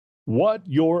What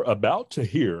you're about to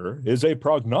hear is a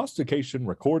prognostication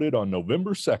recorded on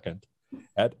November 2nd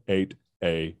at 8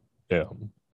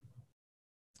 a.m.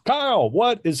 Kyle,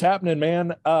 what is happening,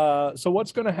 man? So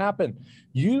what's going to happen?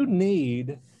 You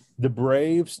need the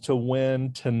Braves to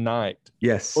win tonight.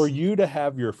 Yes. For you to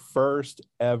have your first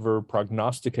ever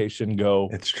prognostication go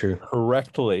It's true.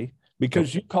 correctly,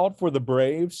 because you called for the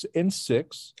Braves in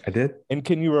 6. I did. And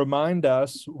can you remind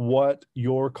us what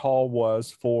your call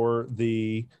was for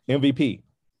the MVP?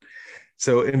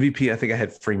 So MVP, I think I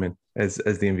had Freeman as the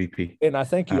MVP. And I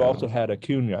think you also had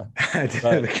Acuna. I did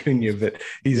have Acuna, but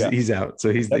he's out.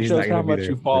 So he's that not shows going to how be much there.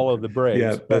 you follow the Braves.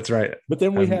 Yeah, that's right. But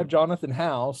then we had Jonathan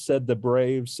Howe said the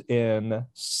Braves in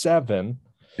 7.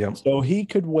 Yep. So he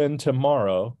could win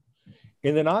tomorrow.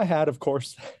 And then I had, of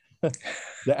course, the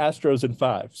Astros in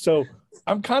 5. So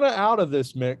I'm kind of out of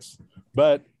this mix,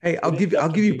 but hey, I'll give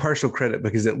you partial credit,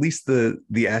 because at least the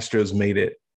Astros made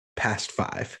it past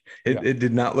 5. It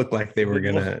did not look like they were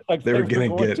gonna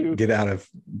get out of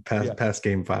past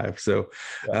game 5. So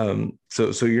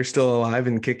so you're still alive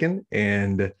and kicking,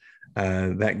 and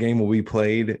that game will be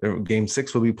played, or game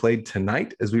 6 will be played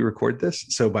tonight as we record this.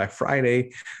 So by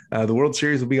Friday, the World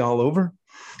Series will be all over,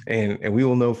 and we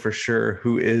will know for sure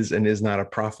who is and is not a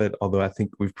prophet. Although I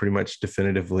think we've pretty much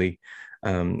definitively,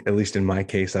 at least in my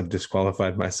case, I've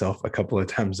disqualified myself a couple of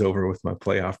times over with my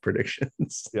playoff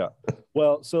predictions. Yeah.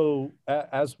 Well, so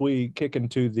as we kick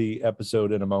into the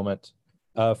episode in a moment,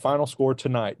 final score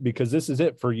tonight, because this is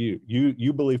it for you.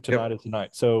 You believe tonight is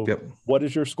tonight. So what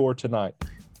is your score tonight?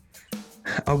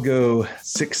 I'll go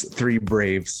 6-3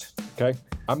 Braves. Okay.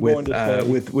 I'm going to say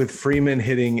with Freeman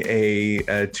hitting a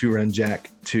 2-run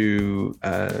jack to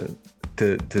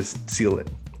seal it.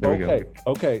 There we go.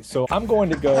 Okay. So I'm going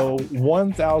to go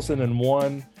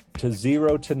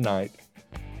 1,001-0 tonight,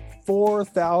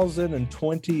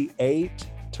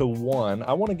 4,028-1.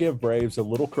 I want to give Braves a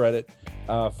little credit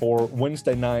for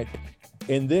Wednesday night.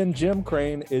 And then Jim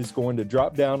Crane is going to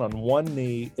drop down on one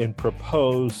knee and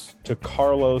propose to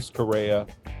Carlos Correa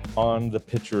on the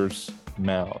pitcher's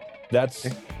mound. That's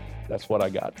what I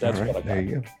got. That's what I got. There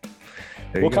you go.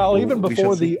 Well, Kyle, even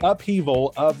before the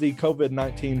upheaval of the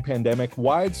COVID-19 pandemic,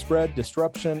 widespread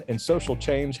disruption and social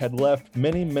change had left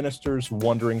many ministers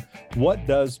wondering, what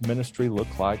does ministry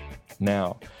look like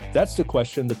now? That's the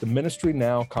question that the Ministry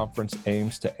Now conference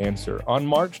aims to answer. On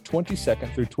March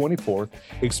 22nd through 24th,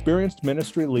 experienced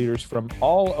ministry leaders from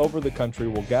all over the country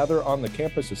will gather on the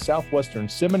campus of Southwestern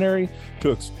Seminary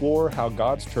to explore how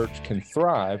God's church can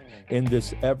thrive in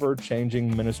this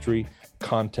ever-changing ministry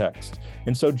context.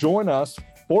 And so join us,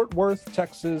 Fort Worth,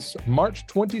 Texas, March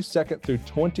 22nd through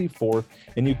 24th,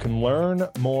 and you can learn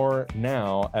more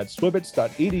now at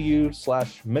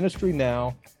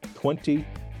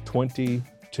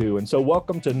swibits.edu/ministrynow2022. And so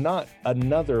welcome to Not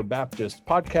Another Baptist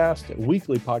Podcast, a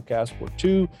weekly podcast where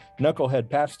two knucklehead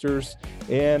pastors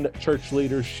and church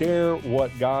leaders share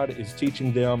what God is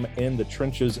teaching them in the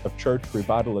trenches of church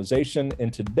revitalization.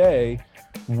 And today,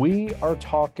 we are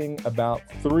talking about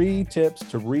 3 tips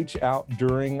to reach out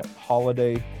during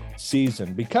holiday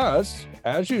season, because,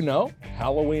 as you know,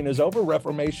 Halloween is over,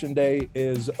 Reformation Day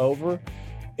is over,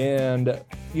 and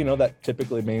you know that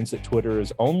typically means that Twitter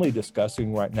is only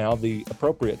discussing right now the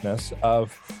appropriateness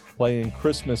of playing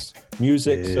Christmas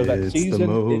music. So that season the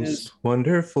most is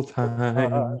wonderful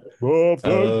time of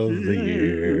the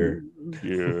year.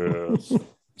 Yes.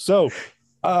 So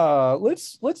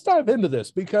let's dive into this,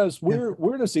 because we're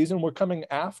in a season, we're coming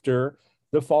after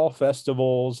the fall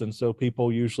festivals, and so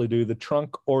people usually do the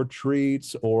trunk or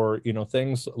treats, or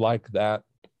things like that,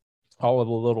 all of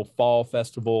the little fall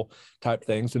festival type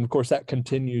things. And of course that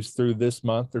continues through this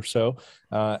month or so,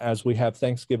 as we have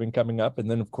Thanksgiving coming up, and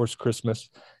then of course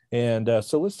Christmas. And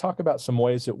so let's talk about some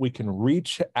ways that we can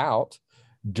reach out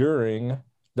during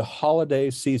the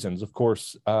holiday seasons. Of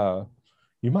course,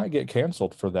 you might get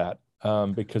canceled for that,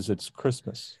 because it's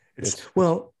Christmas.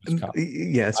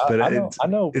 Yes, but I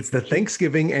know it's the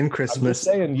Thanksgiving and Christmas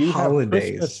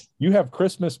holidays. You have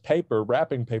Christmas paper,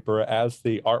 wrapping paper, as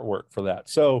the artwork for that.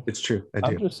 So it's true.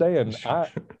 I'm just saying,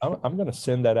 I'm going to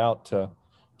send that out to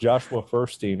Joshua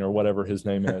Furstein or whatever his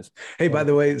name is. Hey, by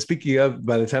the way, speaking of,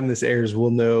 by the time this airs, we'll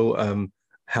know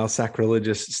how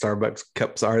sacrilegious Starbucks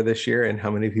cups are this year and how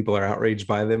many people are outraged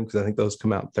by them, because I think those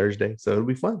come out Thursday. So it'll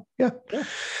be fun. Yeah.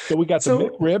 So we got the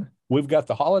McRib. We've got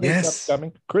the holiday stuff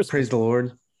coming. Christmas. Praise the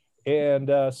Lord. And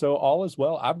so all is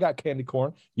well. I've got candy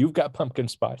corn. You've got pumpkin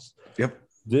spice. Yep.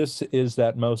 This is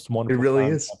that most wonderful. It really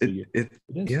is. It is.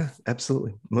 Yeah,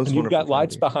 absolutely. Most. And you've got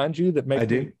lights behind you that make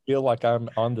me feel like I'm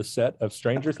on the set of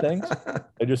Stranger Things.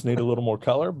 I just need a little more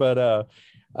color, but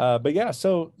yeah.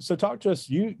 So talk to us.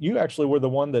 You actually were the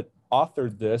one that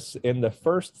authored this, and the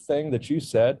first thing that you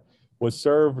said was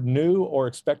serve new or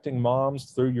expecting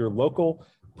moms through your local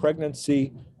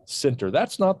pregnancy center.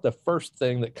 That's not the first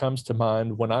thing that comes to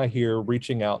mind when I hear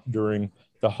reaching out during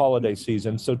the holiday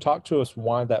season. So talk to us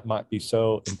why that might be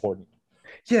so important.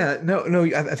 Yeah, no,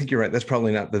 I think you're right. That's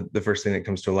probably not the first thing that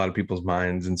comes to a lot of people's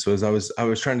minds. And so as I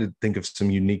was trying to think of some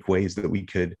unique ways that we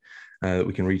can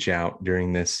reach out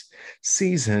during this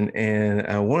season.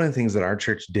 And one of the things that our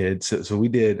church did, so we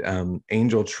did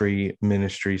Angel Tree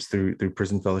Ministries through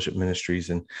Prison Fellowship Ministries.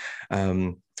 And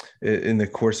in the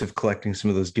course of collecting some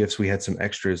of those gifts, we had some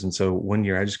extras. And so one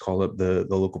year I just called up the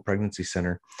local pregnancy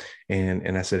center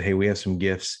and I said, hey, we have some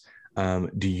gifts.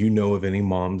 Do you know of any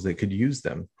moms that could use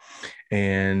them?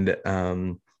 And,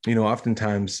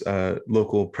 oftentimes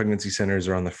local pregnancy centers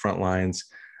are on the front lines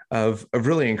of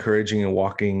really encouraging and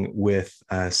walking with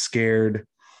scared,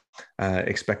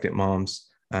 expectant moms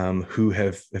who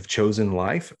have chosen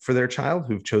life for their child,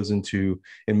 who've chosen to,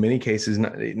 in many cases,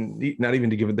 not even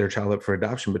to give their child up for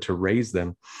adoption, but to raise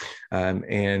them.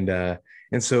 And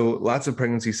so lots of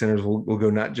pregnancy centers will go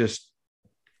not just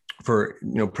for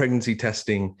pregnancy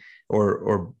testing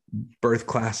or birth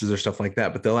classes or stuff like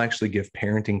that, but they'll actually give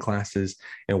parenting classes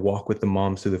and walk with the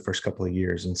moms through the first couple of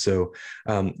years. And so,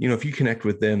 if you connect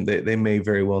with them, they may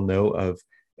very well know of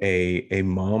a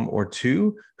mom or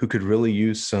two who could really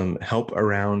use some help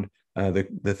around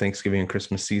the Thanksgiving and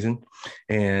Christmas season.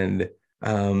 And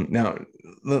now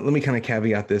let me kind of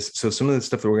caveat this. So some of the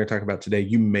stuff that we're going to talk about today,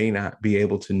 you may not be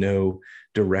able to know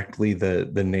directly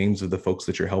the names of the folks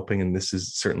that you're helping. And this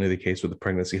is certainly the case with the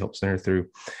Pregnancy Help Center through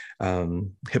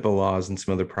HIPAA laws and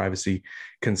some other privacy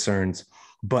concerns.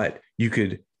 But you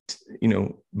could,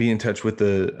 be in touch with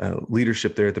the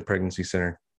leadership there at the Pregnancy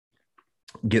Center,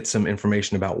 get some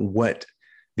information about what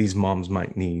these moms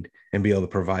might need and be able to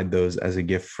provide those as a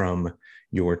gift from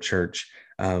your church.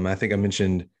 I think I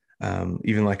mentioned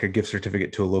even like a gift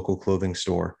certificate to a local clothing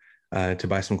store to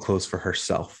buy some clothes for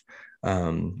herself.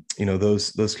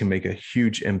 Those can make a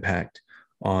huge impact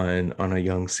on a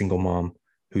young single mom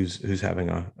who's having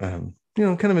a kind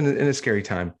of in a scary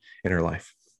time in her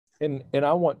life. And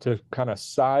I want to kind of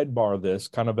sidebar this,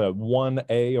 kind of a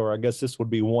 1A, or I guess this would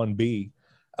be 1B,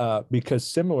 because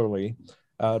similarly,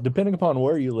 depending upon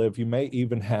where you live, you may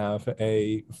even have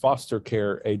a foster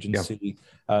care agency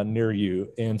near you.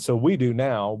 And so we do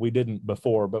now. We didn't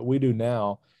before, but we do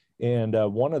now. And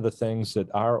one of the things that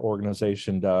our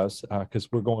organization does,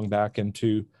 because we're going back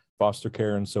into foster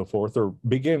care and so forth, or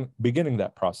beginning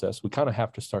that process, we kind of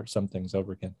have to start some things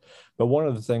over again. But one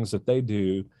of the things that they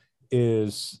do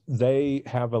is they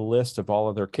have a list of all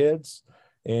of their kids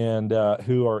and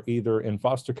who are either in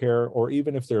foster care or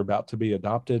even if they're about to be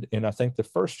adopted. And I think the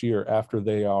first year after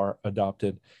they are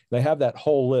adopted, they have that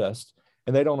whole list.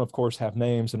 And they don't, of course, have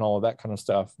names and all of that kind of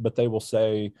stuff, but they will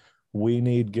say, we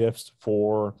need gifts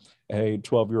for a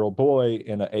 12-year-old boy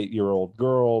and an 8-year-old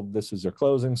girl. This is their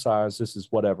clothing size. This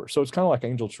is whatever. So it's kind of like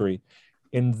Angel Tree.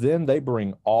 And then they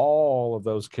bring all of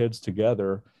those kids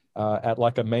together at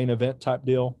like a main event type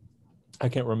deal. I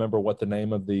can't remember what the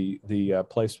name of the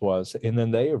place was. And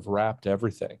then they have wrapped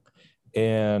everything.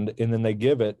 And then they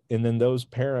give it. And then those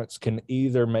parents can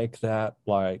either make that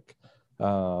like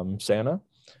Santa,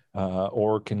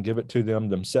 or can give it to them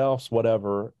themselves,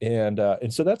 whatever. And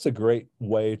so that's a great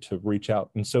way to reach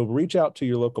out. And so reach out to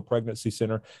your local pregnancy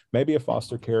center, maybe a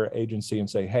foster care agency, and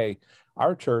say, hey,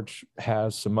 our church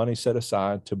has some money set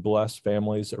aside to bless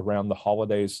families around the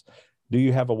holidays. Do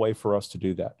you have a way for us to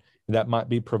do that? That might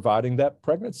be providing that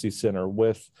pregnancy center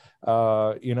with,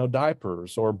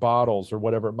 diapers or bottles or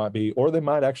whatever it might be, or they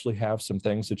might actually have some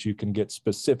things that you can get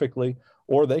specifically,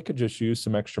 or they could just use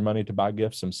some extra money to buy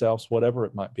gifts themselves, whatever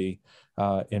it might be,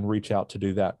 and reach out to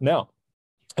do that. Now,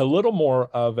 a little more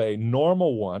of a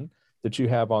normal one that you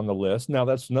have on the list. Now,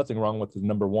 that's nothing wrong with the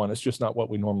number one. It's just not what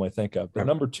we normally think of. The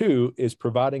number two is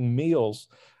providing meals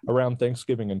around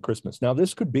Thanksgiving and Christmas. Now,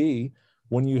 this could be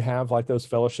when you have like those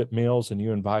fellowship meals and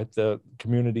you invite the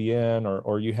community in,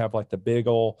 or you have like the big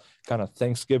old kind of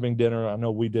Thanksgiving dinner. I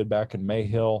know we did back in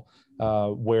Mayhill,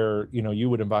 where, you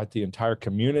would invite the entire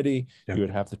community. Yep. You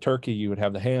would have the turkey, you would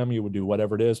have the ham, you would do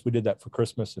whatever it is. We did that for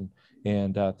Christmas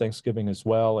and Thanksgiving as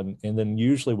well. And then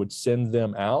usually would send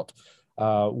them out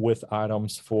with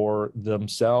items for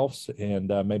themselves and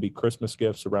maybe Christmas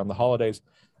gifts around the holidays.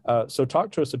 So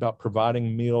talk to us about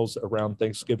providing meals around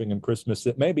Thanksgiving and Christmas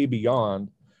that may be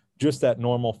beyond just that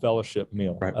normal fellowship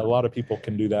meal. Right. A lot of people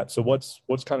can do that. So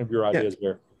what's kind of your ideas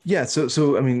there? Yeah.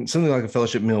 So, I mean, something like a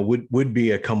fellowship meal would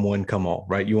be a come one, come all,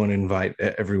 right? You want to invite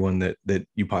everyone that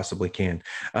you possibly can.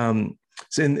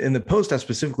 So in the post, I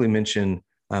specifically mentioned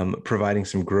providing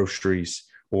some groceries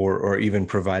or even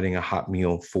providing a hot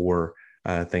meal for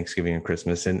Thanksgiving and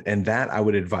Christmas. And that I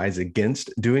would advise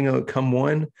against doing a come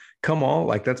one, come all.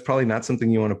 Like that's probably not something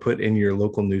you want to put in your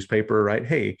local newspaper, right?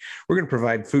 Hey, we're going to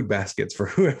provide food baskets for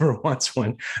whoever wants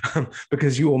one,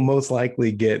 because you will most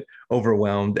likely get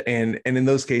overwhelmed. And in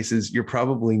those cases, you're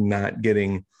probably not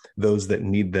getting those that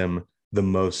need them the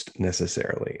most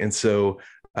necessarily. And so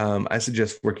I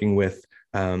suggest working with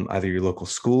either your local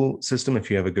school system,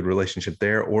 if you have a good relationship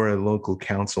there, or a local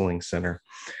counseling center.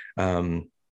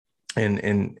 And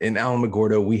in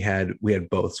Alamogordo, we had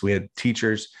both. So we had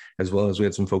teachers as well as we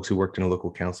had some folks who worked in a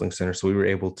local counseling center. So we were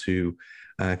able to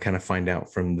kind of find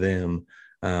out from them,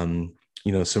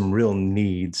 some real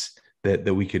needs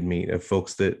that we could meet of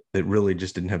folks that really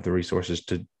just didn't have the resources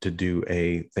to do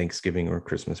a Thanksgiving or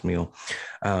Christmas meal.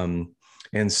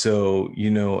 And so,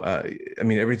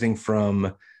 everything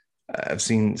from I've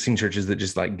seen churches that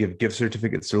just like give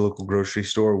certificates to a local grocery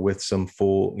store with some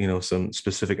full, some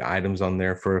specific items on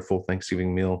there for a full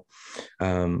Thanksgiving meal,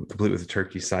 complete with the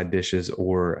turkey, side dishes,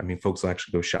 or folks will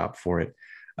actually go shop for it.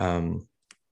 And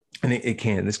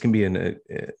this can be an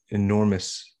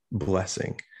enormous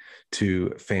blessing to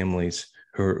families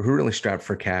who are really strapped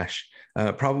for cash,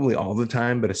 probably all the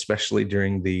time, but especially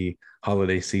during the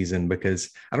holiday season,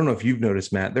 because I don't know if you've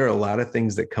noticed, Matt, there are a lot of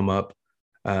things that come up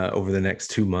over the next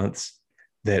 2 months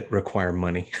that require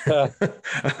money.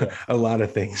 A lot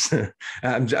of things.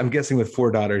 I'm guessing with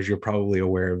 4 daughters, you're probably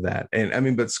aware of that.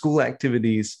 And but school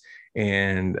activities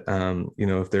and,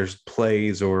 if there's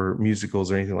plays or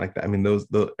musicals or anything like that, those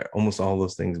almost all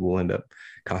those things will end up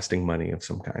costing money of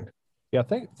some kind. Yeah.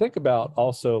 Think about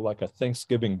also like a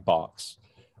Thanksgiving box,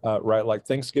 right? Like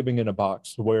Thanksgiving in a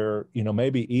box where,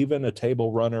 maybe even a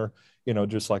table runner,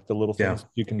 just like the little things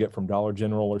you can get from Dollar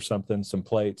General or something, some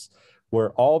plates,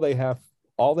 where all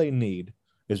they need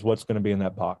is what's going to be in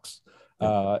that box.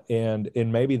 And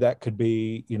maybe that could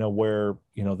be, where,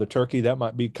 the turkey, that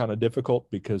might be kind of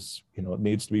difficult because, it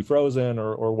needs to be frozen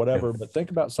or whatever. But think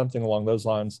about something along those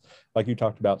lines, like you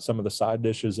talked about some of the side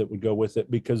dishes that would go with it,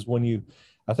 because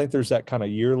I think there's that kind of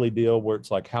yearly deal where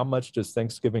it's like, how much does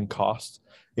Thanksgiving cost?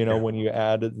 When you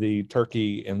add the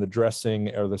turkey and the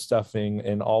dressing or the stuffing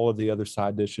and all of the other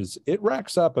side dishes, it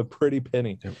racks up a pretty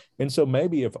penny. Yep. And so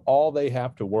maybe if all they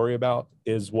have to worry about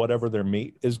is whatever their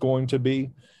meat is going to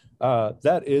be,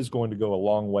 that is going to go a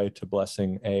long way to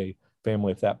blessing a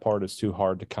family if that part is too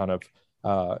hard to kind of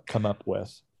come up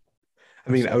with.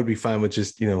 I would be fine with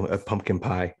just, a pumpkin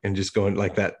pie and just going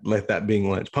like that, let that being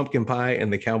lunch. Pumpkin pie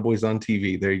and the Cowboys on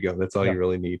TV. There you go. That's all you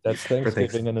really need. That's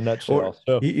Thanksgiving in a nutshell.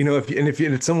 Or, if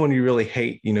it's someone you really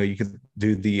hate, you could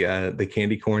do the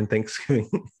candy corn Thanksgiving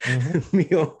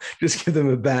meal. Just give them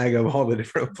a bag of all the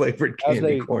different flavored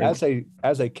candy corn.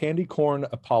 As a candy corn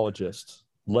apologist,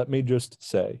 let me just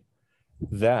say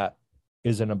that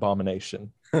is an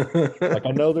abomination. Like,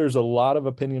 I know there's a lot of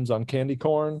opinions on candy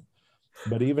corn,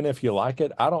 but even if you like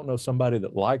it, I don't know somebody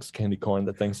that likes candy corn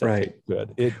that thinks that's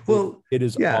good. It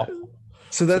is awful.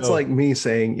 So that's like me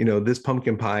saying, this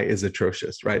pumpkin pie is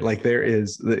atrocious, right? Like there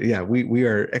is, we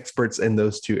are experts in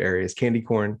those two areas, candy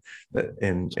corn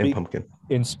and pumpkin.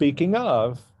 And speaking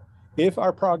of, if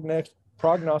our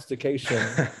prognostication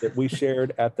that we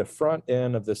shared at the front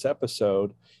end of this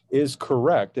episode is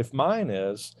correct, if mine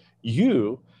is,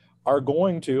 you are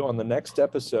going to, on the next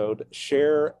episode,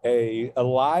 share a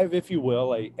live, if you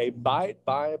will, a bite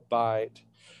by bite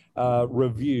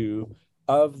review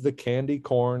of the candy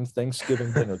corn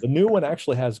Thanksgiving dinner. The new one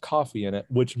actually has coffee in it,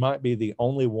 which might be the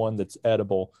only one that's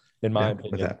edible, in my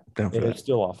opinion. It's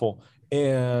still awful.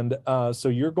 And so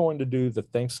you're going to do the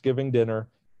Thanksgiving dinner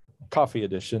coffee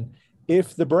edition.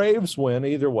 If the Braves win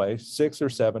either way, 6 or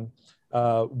 7,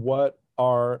 what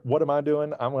am I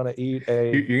doing? I'm going to eat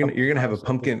you're going to have a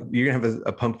pumpkin. You're going to have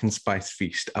a pumpkin spice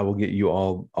feast. I will get you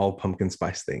all pumpkin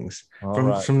spice things,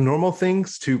 from some normal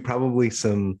things to probably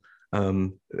some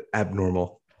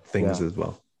abnormal things as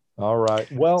well. All right.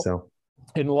 Well,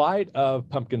 in light of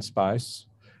pumpkin spice,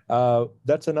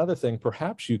 that's another thing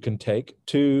perhaps you can take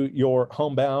to your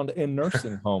homebound and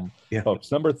nursing home,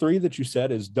 folks. Number 3 that you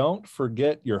said is don't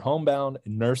forget your homebound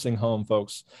and nursing home,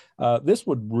 folks. This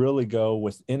would really go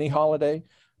with any holiday,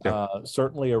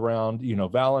 certainly around,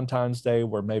 Valentine's Day,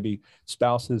 where maybe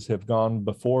spouses have gone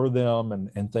before them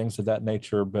and things of that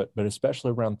nature, but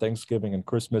especially around Thanksgiving and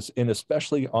Christmas, and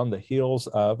especially on the heels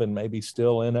of, and maybe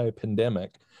still in a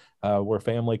pandemic, where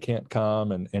family can't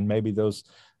come and maybe those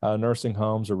nursing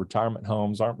homes or retirement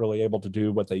homes aren't really able to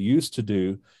do what they used to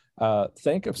do.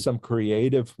 Think of some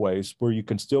creative ways where you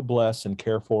can still bless and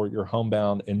care for your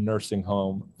homebound and nursing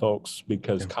home folks,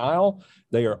 because Kyle,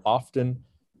 they are often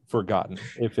forgotten.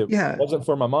 If it wasn't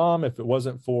for my mom, if it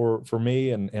wasn't for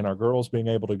me and our girls being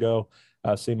able to go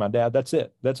see my dad, that's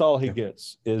it. That's all he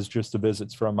gets, is just the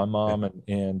visits from my mom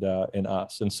and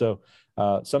us. And so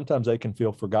sometimes they can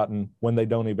feel forgotten when they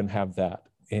don't even have that.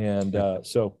 And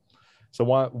so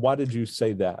why did you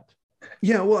say that?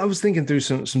 Yeah, well, I was thinking through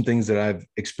some things that I've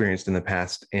experienced in the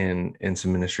past and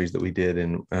some ministries that we did.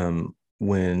 And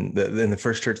when in the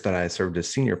first church that I served as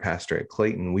senior pastor at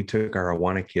Clayton, we took our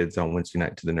Awana kids on Wednesday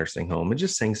night to the nursing home and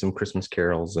just sang some Christmas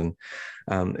carols, and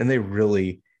they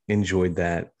really enjoyed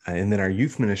that. And then our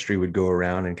youth ministry would go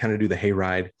around and kind of do the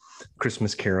hayride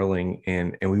Christmas caroling,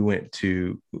 and we went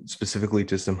specifically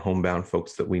to some homebound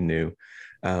folks that we knew.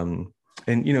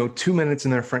 And 2 minutes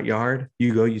in their front yard,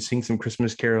 you sing some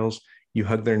Christmas carols, you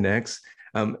hug their necks.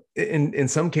 In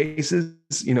some cases,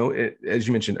 as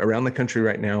you mentioned, around the country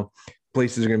right now,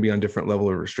 places are going to be on different level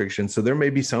of restrictions. So there may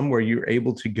be some where you're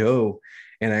able to go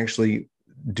and actually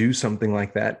do something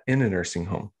like that in a nursing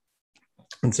home.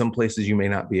 In some places you may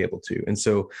not be able to. And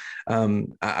so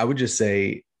I would just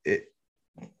say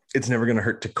it's never going to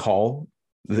hurt to call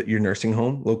your nursing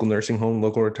home,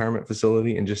 local retirement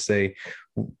facility, and just say,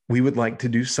 we would like to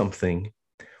do something.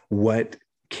 What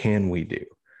can we do?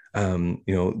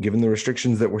 Given the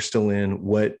restrictions that we're still in,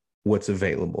 what's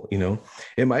available,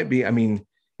 it might be,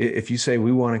 if you say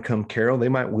we want to come carol, they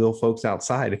might wheel folks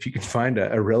outside. If you can find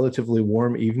a relatively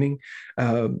warm evening,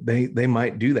 they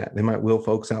might do that. They might wheel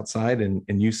folks outside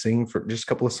and you sing for just a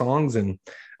couple of songs and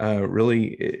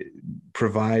really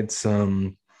provide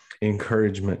some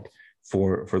encouragement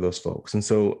for those folks. And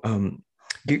so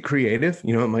get creative.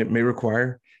 It may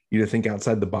require you to think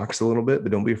outside the box a little bit,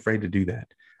 but don't be afraid to do that.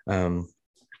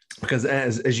 Because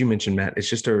as you mentioned, Matt, it's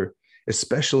just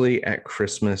especially at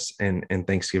Christmas and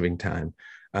Thanksgiving time,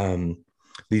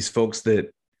 these folks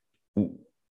that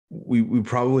we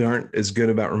probably aren't as good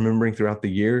about remembering throughout the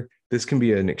year, this can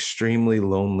be an extremely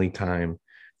lonely time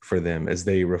for them as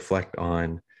they reflect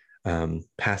on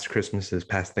past Christmases,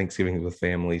 past Thanksgivings with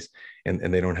families,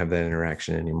 and they don't have that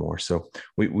interaction anymore. So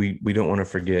we don't want to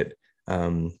forget,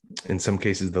 in some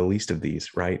cases, the least of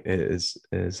these, right, is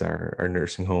our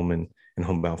nursing home and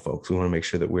homebound folks. We want to make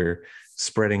sure that we're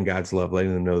spreading God's love,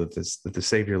 letting them know that the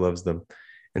Savior loves them,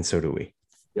 and so do we.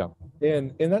 Yeah.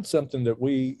 And that's something that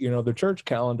the church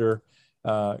calendar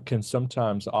can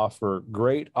sometimes offer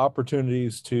great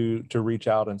opportunities to reach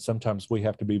out. And sometimes we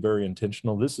have to be very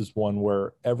intentional. This is one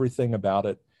where everything about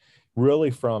it,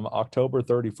 really from October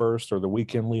 31st or the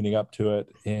weekend leading up to it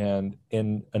and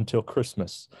until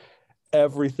Christmas,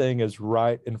 everything is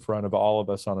right in front of all of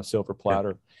us on a silver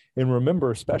platter. Yeah. And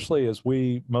remember, especially as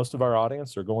most of our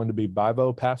audience are going to be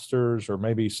Bivo pastors or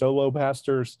maybe solo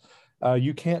pastors,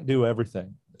 you can't do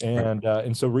everything.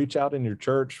 And so reach out in your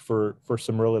church for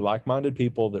some really like-minded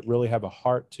people that really have a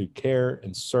heart to care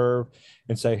and serve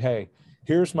and say, hey,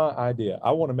 here's my idea.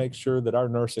 I want to make sure that our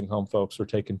nursing home folks are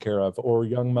taken care of, or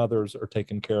young mothers are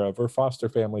taken care of, or foster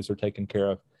families are taken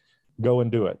care of. Go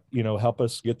and do it. Help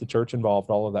us get the church involved,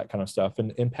 all of that kind of stuff,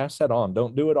 and pass that on.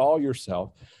 Don't do it all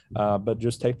yourself, but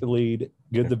just take the lead,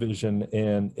 get the vision,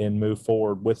 and move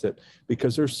forward with it,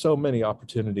 because there's so many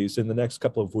opportunities in the next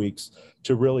couple of weeks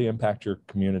to really impact your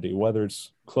community, whether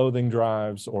it's clothing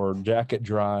drives or jacket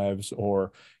drives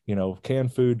or,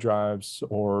 canned food drives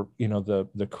or,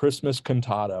 the Christmas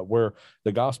cantata where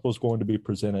the gospel is going to be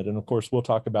presented. And of course, we'll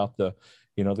talk about the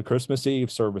Christmas Eve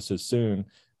services soon.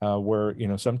 Where,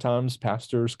 sometimes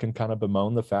pastors can kind of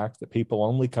bemoan the fact that people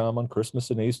only come on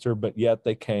Christmas and Easter, but yet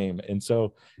they came. And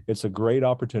so it's a great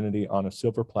opportunity on a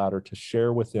silver platter to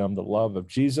share with them the love of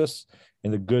Jesus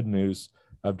and the good news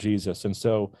of Jesus. And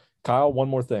so, Kyle, one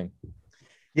more thing.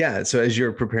 Yeah. So as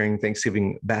you're preparing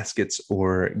Thanksgiving baskets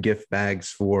or gift bags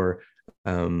for,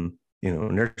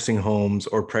 nursing homes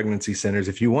or pregnancy centers,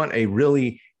 if you want a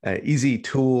really easy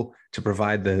tool to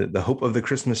provide the hope of the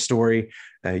Christmas story,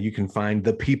 you can find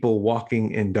The People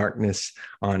Walking in Darkness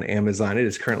on Amazon. It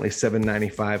is currently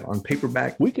 $7.95 on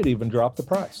paperback. We could even drop the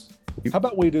price. How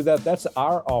about we do that? That's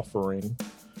our offering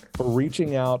for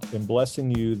reaching out and blessing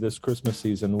you this Christmas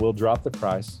season. We'll drop the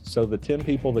price. So the 10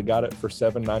 people that got it for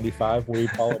 $7.95, we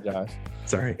apologize.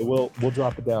 Sorry. We'll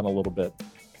drop it down a little bit.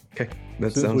 Okay,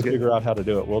 that sounds good. We figure out how to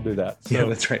do it, we'll do that. So, yeah,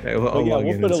 that's right. We'll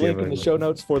put a link in the show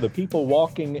notes for The People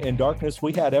Walking in Darkness.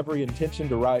 We had every intention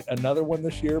to write another one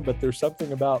this year, but there's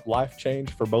something about life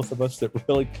change for both of us that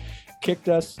really kicked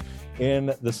us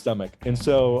in the stomach. And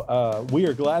so we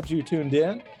are glad you tuned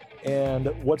in. And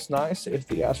what's nice, if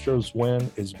the Astros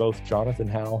win, is both Jonathan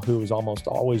Howell, who is almost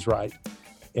always right,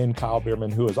 and Kyle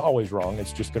Bierman, who is always wrong.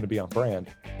 It's just going to be on brand.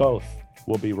 Both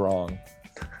will be wrong,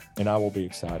 and I will be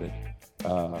excited.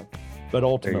 But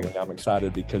ultimately, I'm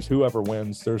excited because whoever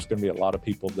wins, there's going to be a lot of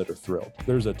people that are thrilled.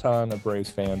 There's a ton of Braves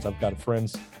fans. I've got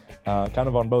friends kind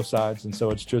of on both sides. And so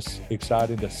it's just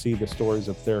exciting to see the stories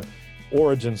of their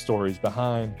origin stories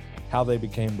behind how they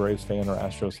became Braves fan or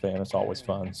Astros fan. It's always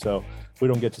fun. So we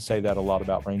don't get to say that a lot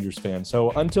about Rangers fans.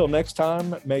 So until next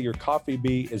time, may your coffee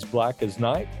be as black as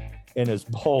night and as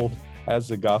bold as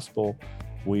the gospel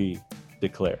we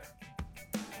declare.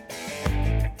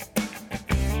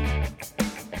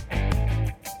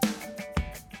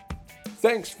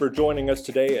 Thanks for joining us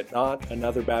today at Not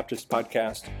Another Baptist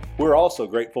Podcast. We're also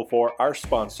grateful for our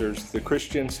sponsors, the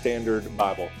Christian Standard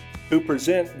Bible, who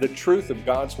present the truth of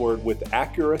God's Word with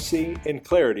accuracy and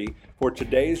clarity for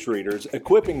today's readers,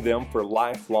 equipping them for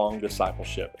lifelong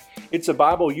discipleship. It's a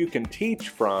Bible you can teach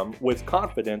from with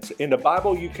confidence and a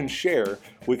Bible you can share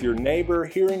with your neighbor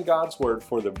hearing God's Word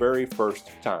for the very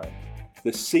first time.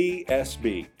 The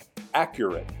CSB,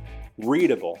 accurate,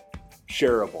 readable,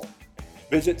 shareable.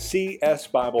 Visit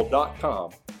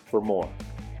csbible.com for more.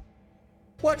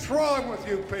 What's wrong with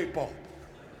you people?